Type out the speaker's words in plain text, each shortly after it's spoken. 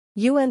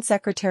UN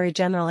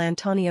Secretary-General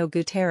António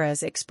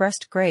Guterres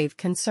expressed grave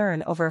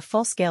concern over a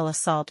full-scale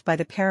assault by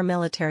the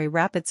paramilitary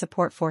Rapid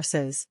Support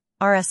Forces,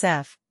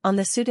 RSF, on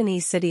the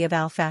Sudanese city of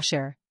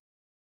Al-Fashir.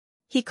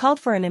 He called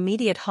for an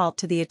immediate halt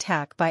to the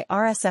attack by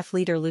RSF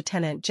leader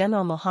Lieutenant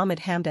General Mohamed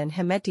Hamdan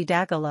Hemeti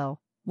Dagalo,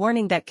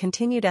 warning that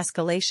continued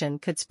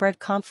escalation could spread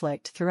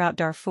conflict throughout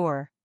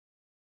Darfur.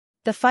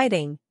 The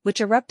fighting,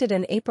 which erupted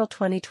in April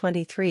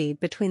 2023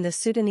 between the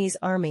Sudanese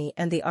army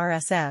and the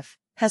RSF,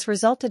 has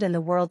resulted in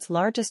the world's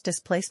largest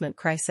displacement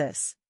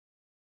crisis.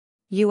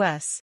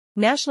 U.S.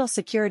 National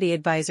Security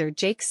Advisor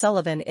Jake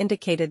Sullivan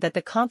indicated that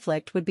the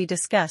conflict would be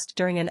discussed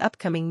during an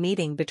upcoming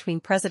meeting between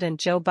President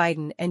Joe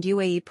Biden and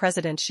UAE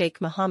President Sheikh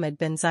Mohammed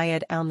bin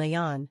Zayed Al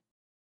Nahyan.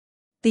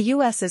 The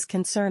U.S. is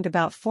concerned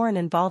about foreign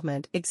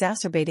involvement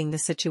exacerbating the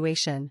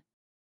situation.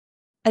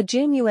 A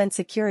June UN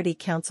Security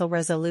Council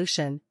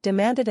resolution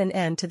demanded an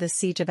end to the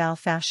siege of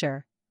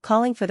Al-Fashir,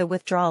 calling for the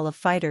withdrawal of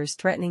fighters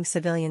threatening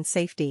civilian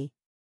safety.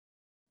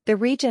 The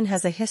region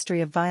has a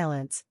history of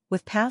violence,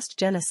 with past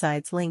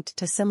genocides linked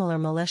to similar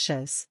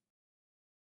militias.